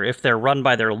happier if they're run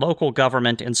by their local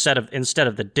government instead of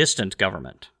the distant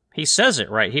government. He says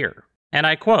it right here. And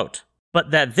I quote,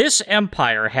 but that this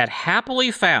empire had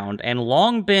happily found and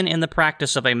long been in the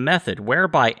practice of a method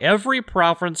whereby every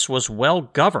province was well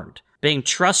governed, being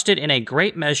trusted in a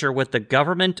great measure with the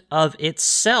government of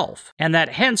itself, and that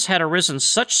hence had arisen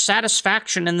such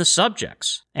satisfaction in the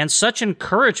subjects, and such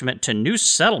encouragement to new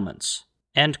settlements.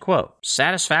 End quote.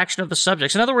 Satisfaction of the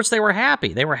subjects. In other words, they were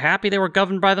happy. They were happy they were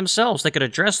governed by themselves. They could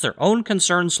address their own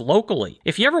concerns locally.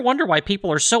 If you ever wonder why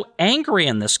people are so angry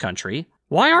in this country,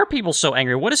 why are people so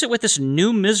angry? What is it with this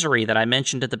new misery that I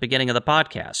mentioned at the beginning of the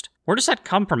podcast? Where does that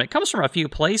come from? It comes from a few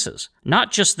places.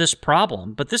 Not just this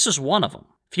problem, but this is one of them.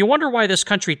 If you wonder why this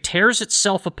country tears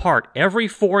itself apart every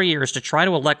 4 years to try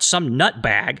to elect some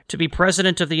nutbag to be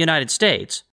president of the United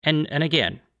States, and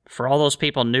again, for all those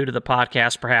people new to the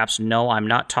podcast, perhaps, no, I'm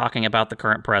not talking about the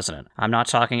current president. I'm not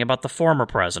talking about the former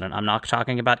president. I'm not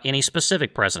talking about any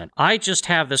specific president. I just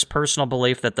have this personal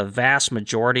belief that the vast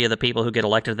majority of the people who get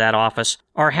elected to that office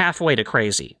are halfway to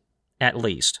crazy, at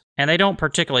least. And they don't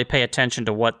particularly pay attention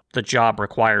to what the job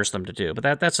requires them to do.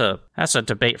 But that's a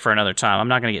debate for another time. I'm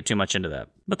not going to get too much into that.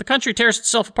 But the country tears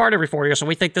itself apart every 4 years, and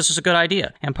we think this is a good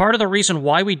idea. And part of the reason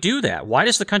why we do that, why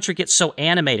does the country get so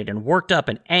animated and worked up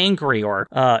and angry or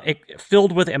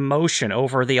filled with emotion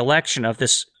over the election of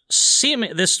this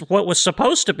what was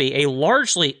supposed to be a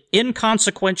largely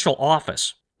inconsequential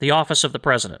office, the office of the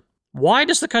president? Why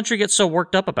does the country get so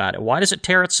worked up about it? Why does it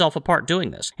tear itself apart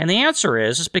doing this? And the answer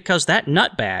is because that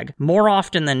nutbag, more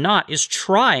often than not, is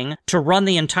trying to run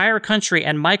the entire country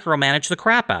and micromanage the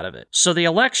crap out of it. So the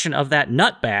election of that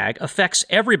nutbag affects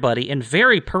everybody in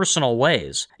very personal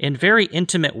ways, in very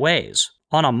intimate ways,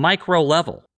 on a micro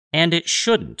level. And it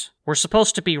shouldn't. We're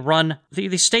supposed to be run,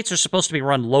 these states are supposed to be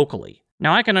run locally.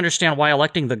 Now, I can understand why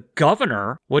electing the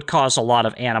governor would cause a lot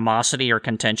of animosity or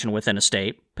contention within a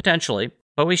state, potentially.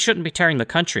 But we shouldn't be tearing the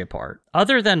country apart.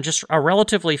 Other than just a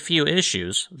relatively few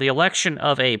issues, the election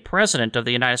of a president of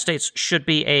the United States should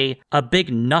be a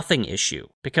big nothing issue,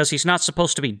 because he's not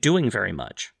supposed to be doing very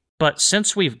much. But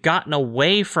since we've gotten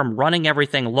away from running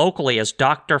everything locally, as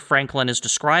Dr. Franklin is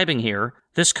describing here,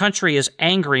 this country is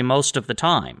angry most of the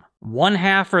time. One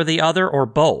half or the other, or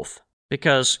both.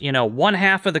 Because, one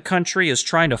half of the country is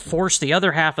trying to force the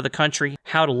other half of the country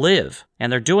how to live.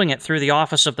 And they're doing it through the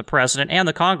office of the president and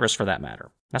the Congress, for that matter.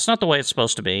 That's not the way it's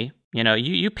supposed to be.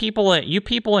 You people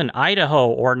in Idaho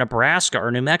or Nebraska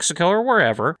or New Mexico or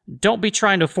wherever, don't be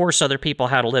trying to force other people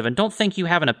how to live. And don't think you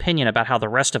have an opinion about how the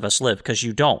rest of us live, because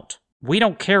you don't. We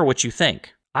don't care what you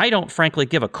think. I don't frankly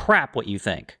give a crap what you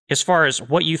think, as far as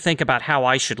what you think about how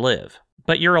I should live.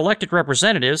 But your elected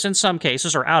representatives, in some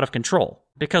cases, are out of control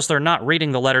because they're not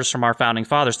reading the letters from our founding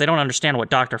fathers. They don't understand what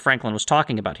Dr. Franklin was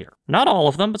talking about here. Not all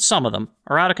of them, but some of them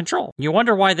are out of control. You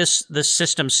wonder why this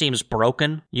system seems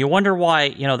broken. You wonder why,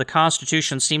 the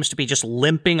Constitution seems to be just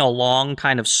limping along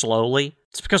kind of slowly.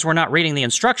 It's because we're not reading the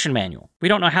instruction manual. We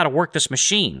don't know how to work this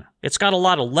machine. It's got a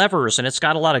lot of levers and it's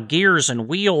got a lot of gears and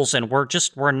wheels, and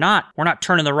we're not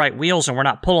turning the right wheels and we're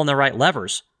not pulling the right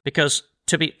levers. Because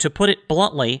to put it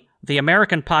bluntly, the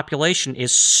American population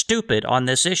is stupid on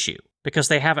this issue because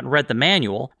they haven't read the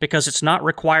manual, because it's not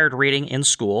required reading in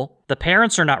school. The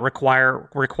parents are not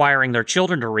requiring their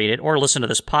children to read it or listen to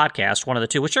this podcast, one of the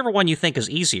two, whichever one you think is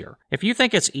easier. If you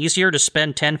think it's easier to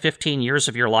spend 10, 15 years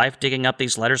of your life digging up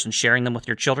these letters and sharing them with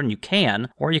your children, you can,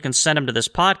 or you can send them to this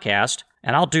podcast,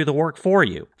 and I'll do the work for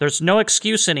you. There's no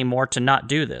excuse anymore to not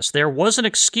do this. There was an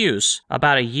excuse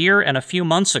about a year and a few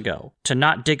months ago to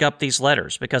not dig up these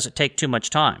letters because it take too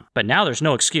much time. But now there's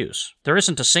no excuse. There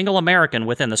isn't a single American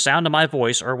within the sound of my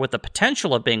voice, or with the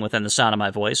potential of being within the sound of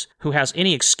my voice, who has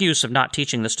any excuse of not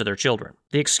teaching this to their children.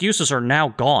 The excuses are now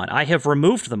gone. I have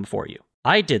removed them for you.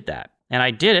 I did that. And I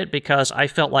did it because I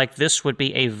felt like this would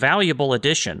be a valuable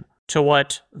addition to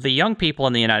what the young people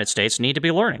in the United States need to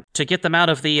be learning, to get them out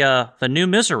of the new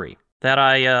misery that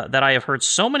I have heard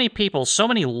so many people, so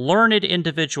many learned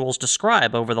individuals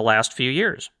describe over the last few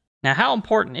years. Now, how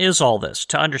important is all this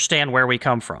to understand where we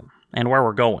come from and where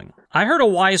we're going? I heard a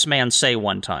wise man say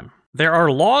one time, there are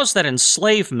laws that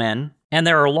enslave men, and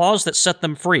there are laws that set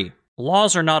them free.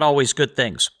 Laws are not always good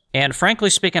things. And frankly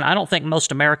speaking, I don't think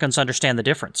most Americans understand the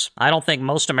difference. I don't think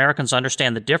most Americans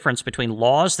understand the difference between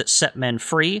laws that set men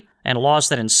free and laws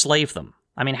that enslave them.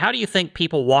 I mean, how do you think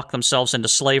people walk themselves into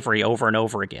slavery over and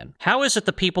over again? How is it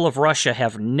the people of Russia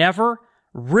have never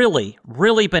really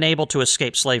been able to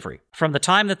escape slavery? From the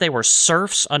time that they were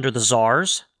serfs under the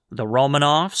Tsars, the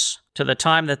Romanovs, to the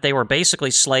time that they were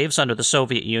basically slaves under the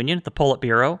Soviet Union, the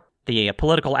Politburo, the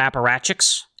political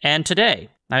apparatchiks, and today.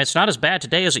 Now, it's not as bad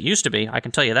today as it used to be, I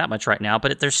can tell you that much right now,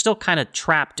 but they're still kind of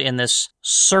trapped in this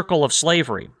circle of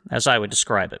slavery, as I would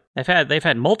describe it. They've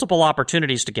had multiple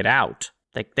opportunities to get out.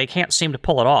 They can't seem to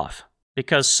pull it off.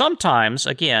 Because sometimes,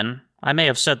 again, I may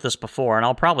have said this before, and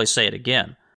I'll probably say it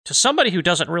again, to somebody who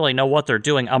doesn't really know what they're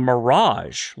doing, a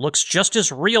mirage looks just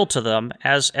as real to them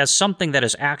as something that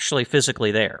is actually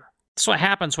physically there. That's what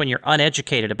happens when you're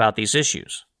uneducated about these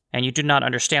issues, and you do not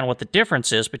understand what the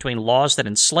difference is between laws that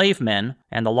enslave men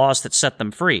and the laws that set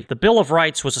them free. The Bill of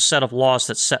Rights was a set of laws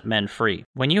that set men free.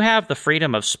 When you have the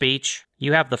freedom of speech,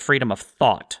 you have the freedom of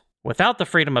thought. Without the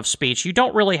freedom of speech, you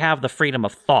don't really have the freedom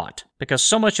of thought, because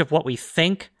so much of what we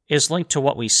think is linked to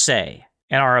what we say,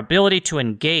 and our ability to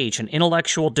engage in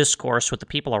intellectual discourse with the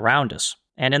people around us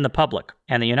and in the public.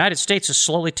 And the United States is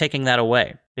slowly taking that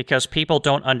away, because people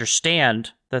don't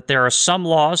understand that there are some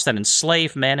laws that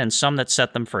enslave men and some that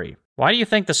set them free. Why do you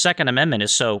think the Second Amendment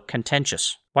is so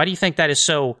contentious? Why do you think that is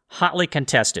so hotly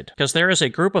contested? Because there is a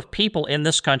group of people in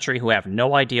this country who have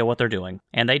no idea what they're doing,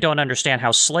 and they don't understand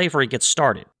how slavery gets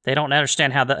started. They don't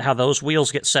understand how those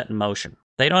wheels get set in motion.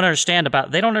 They don't understand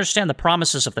the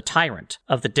promises of the tyrant,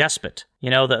 of the despot. You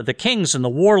know, the kings and the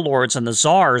warlords and the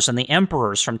czars and the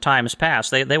emperors from times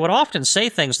past. They would often say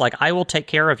things like, I will take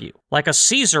care of you. Like a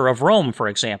Caesar of Rome, for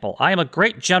example. I am a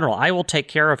great general. I will take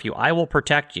care of you. I will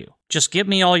protect you. Just give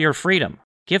me all your freedom.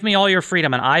 Give me all your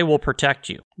freedom and I will protect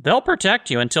you. They'll protect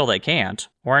you until they can't,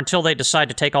 or until they decide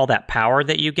to take all that power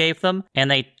that you gave them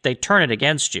and they turn it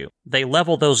against you. They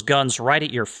level those guns right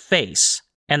at your face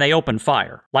and they open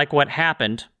fire, like what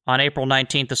happened on April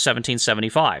 19th of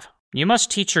 1775. You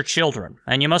must teach your children,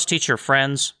 and you must teach your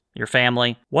friends, your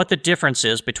family, what the difference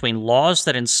is between laws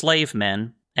that enslave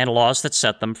men and laws that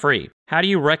set them free. How do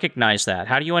you recognize that?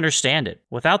 How do you understand it?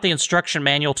 Without the instruction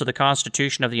manual to the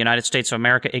Constitution of the United States of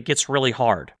America, it gets really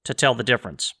hard to tell the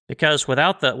difference. Because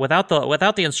without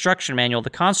the instruction manual, the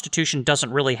Constitution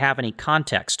doesn't really have any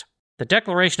context. The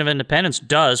Declaration of Independence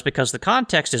does, because the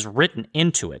context is written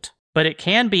into it. But it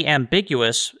can be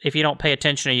ambiguous if you don't pay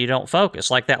attention and you don't focus,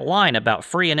 like that line about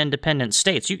free and independent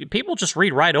states. People just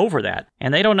read right over that,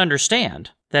 and they don't understand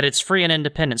that it's free and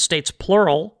independent states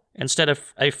plural instead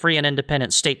of a free and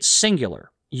independent state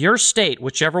singular. Your state,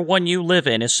 whichever one you live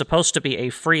in, is supposed to be a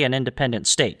free and independent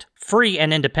state. Free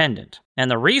and independent. And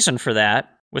the reason for that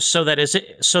was so that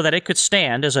it could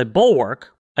stand as a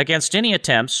bulwark against any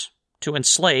attempts to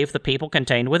enslave the people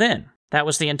contained within. That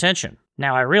was the intention.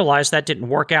 Now, I realize that didn't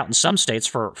work out in some states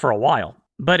for a while,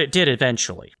 but it did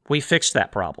eventually. We fixed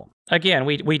that problem. Again,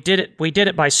 we did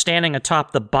it by standing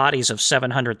atop the bodies of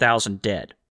 700,000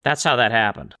 dead. That's how that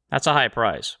happened. That's a high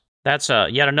price. That's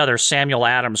yet another Samuel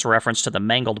Adams reference to the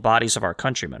mangled bodies of our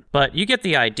countrymen. But you get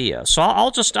the idea. So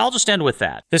I'll just end with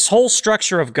that. This whole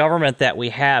structure of government that we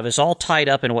have is all tied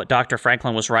up in what Dr.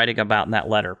 Franklin was writing about in that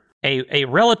letter. A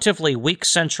relatively weak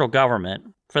central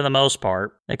government, for the most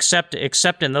part, except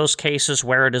in those cases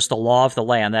where it is the law of the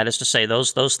land. That is to say,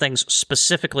 those things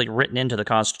specifically written into the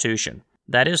Constitution.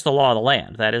 That is the law of the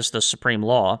land. That is the supreme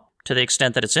law to the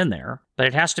extent that it's in there. But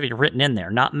it has to be written in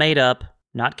there, not made up,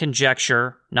 not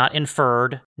conjecture, not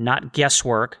inferred, not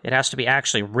guesswork. It has to be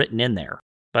actually written in there.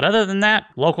 But other than that,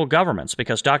 local governments,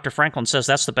 because Dr. Franklin says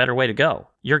that's the better way to go.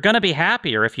 You're going to be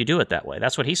happier if you do it that way.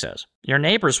 That's what he says. Your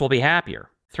neighbors will be happier.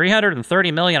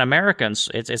 330 million Americans,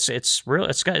 it's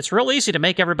real easy to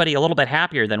make everybody a little bit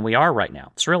happier than we are right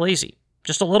now. It's real easy.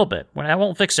 Just a little bit. Well, that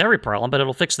won't fix every problem, but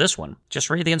it'll fix this one. Just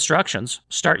read the instructions,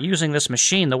 start using this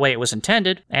machine the way it was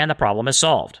intended, and the problem is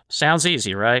solved. Sounds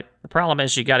easy, right? The problem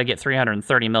is you got to get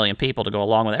 330 million people to go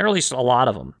along with it, or at least a lot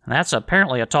of them. And that's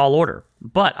apparently a tall order.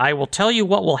 But I will tell you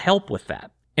what will help with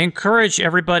that. Encourage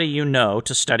everybody you know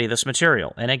to study this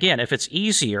material. And again, if it's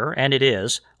easier, and it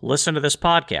is, listen to this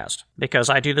podcast, because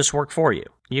I do this work for you.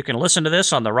 You can listen to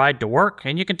this on the ride to work,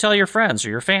 and you can tell your friends or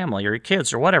your family or your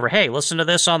kids or whatever, hey, listen to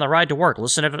this on the ride to work.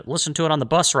 Listen to it on the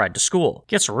bus ride to school.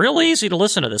 It gets real easy to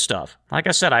listen to this stuff. Like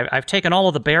I said, I've taken all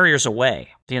of the barriers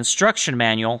away. The instruction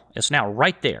manual is now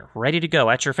right there, ready to go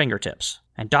at your fingertips.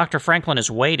 And Dr. Franklin is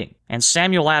waiting, and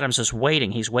Samuel Adams is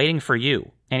waiting. He's waiting for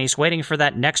you, and he's waiting for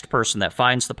that next person that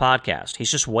finds the podcast. He's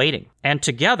just waiting. And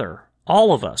together,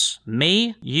 all of us,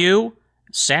 me, you,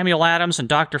 Samuel Adams, and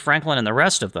Dr. Franklin, and the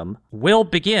rest of them, will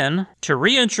begin to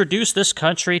reintroduce this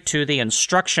country to the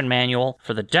instruction manual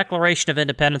for the Declaration of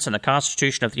Independence and the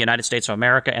Constitution of the United States of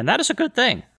America, and that is a good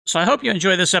thing. So I hope you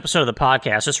enjoy this episode of the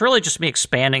podcast. It's really just me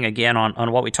expanding again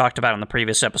on what we talked about in the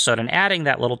previous episode and adding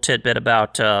that little tidbit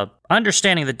about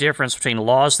understanding the difference between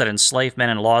laws that enslave men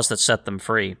and laws that set them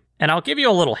free. And I'll give you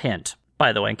a little hint.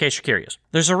 by the way, in case you're curious.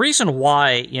 There's a reason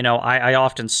why, I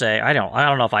often say, I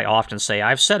don't know if I often say,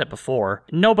 I've said it before,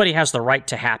 nobody has the right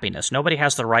to happiness. Nobody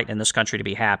has the right in this country to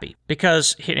be happy.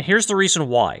 Because here's the reason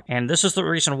why. And this is the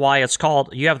reason why it's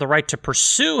called, you have the right to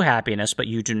pursue happiness, but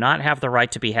you do not have the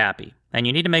right to be happy. And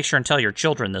you need to make sure and tell your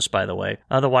children this, by the way.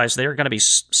 Otherwise, they're going to be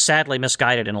sadly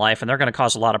misguided in life, and they're going to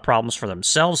cause a lot of problems for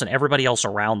themselves and everybody else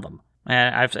around them.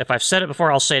 And if I've said it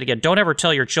before, I'll say it again. Don't ever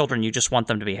tell your children you just want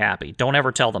them to be happy. Don't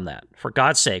ever tell them that. For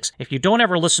God's sakes, if you don't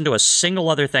ever listen to a single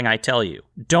other thing I tell you,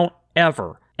 don't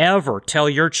ever tell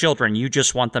your children you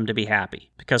just want them to be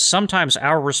happy. Because sometimes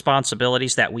our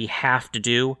responsibilities that we have to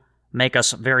do make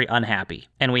us very unhappy,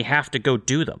 and we have to go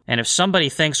do them. And if somebody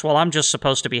thinks, well, I'm just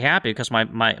supposed to be happy because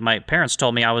my parents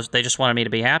told me they just wanted me to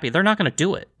be happy, they're not going to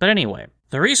do it. But anyway,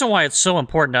 the reason why it's so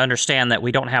important to understand that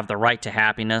we don't have the right to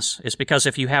happiness is because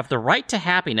if you have the right to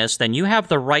happiness, then you have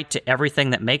the right to everything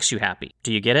that makes you happy.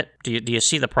 Do you get it? Do you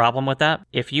see the problem with that?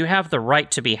 If you have the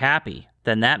right to be happy,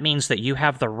 then that means that you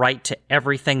have the right to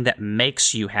everything that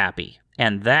makes you happy.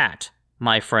 And that,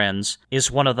 my friends,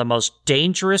 is one of the most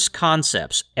dangerous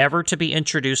concepts ever to be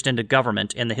introduced into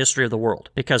government in the history of the world,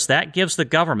 because that gives the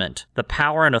government the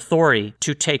power and authority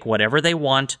to take whatever they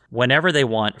want, whenever they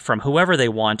want, from whoever they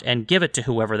want, and give it to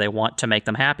whoever they want to make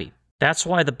them happy. That's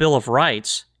why the Bill of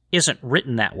Rights isn't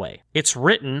written that way. It's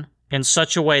written in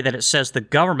such a way that it says the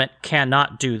government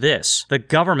cannot do this, the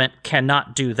government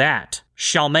cannot do that,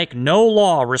 shall make no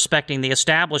law respecting the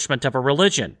establishment of a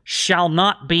religion, shall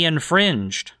not be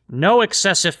infringed, no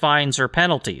excessive fines or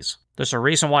penalties. There's a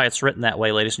reason why it's written that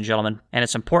way, ladies and gentlemen, and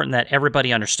it's important that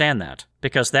everybody understand that,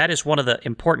 because that is one of the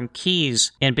important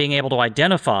keys in being able to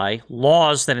identify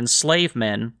laws that enslave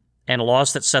men and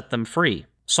laws that set them free.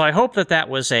 So I hope that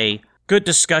was a good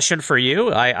discussion for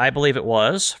you. I believe it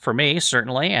was, for me,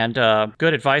 certainly, and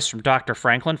good advice from Dr.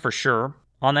 Franklin, for sure.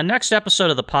 On the next episode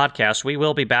of the podcast, we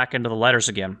will be back into the letters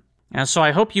again. And so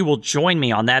I hope you will join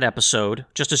me on that episode,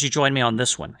 just as you joined me on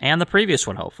this one, and the previous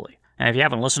one, hopefully. And if you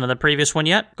haven't listened to the previous one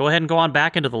yet, go ahead and go on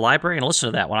back into the library and listen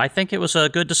to that one. I think it was a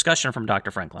good discussion from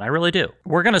Dr. Franklin. I really do.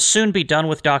 We're going to soon be done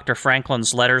with Dr.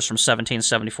 Franklin's letters from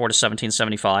 1774 to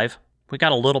 1775. We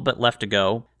got a little bit left to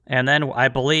go. And then I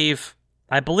believe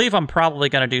I'm probably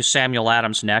going to do Samuel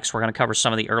Adams next. We're going to cover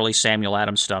some of the early Samuel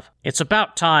Adams stuff. It's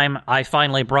about time I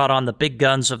finally brought on the big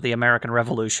guns of the American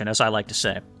Revolution, as I like to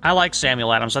say. I like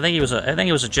Samuel Adams. I think he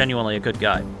was a genuinely a good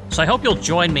guy. So I hope you'll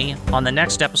join me on the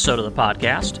next episode of the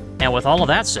podcast. And with all of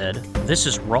that said, this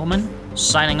is Roman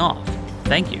signing off.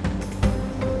 Thank you.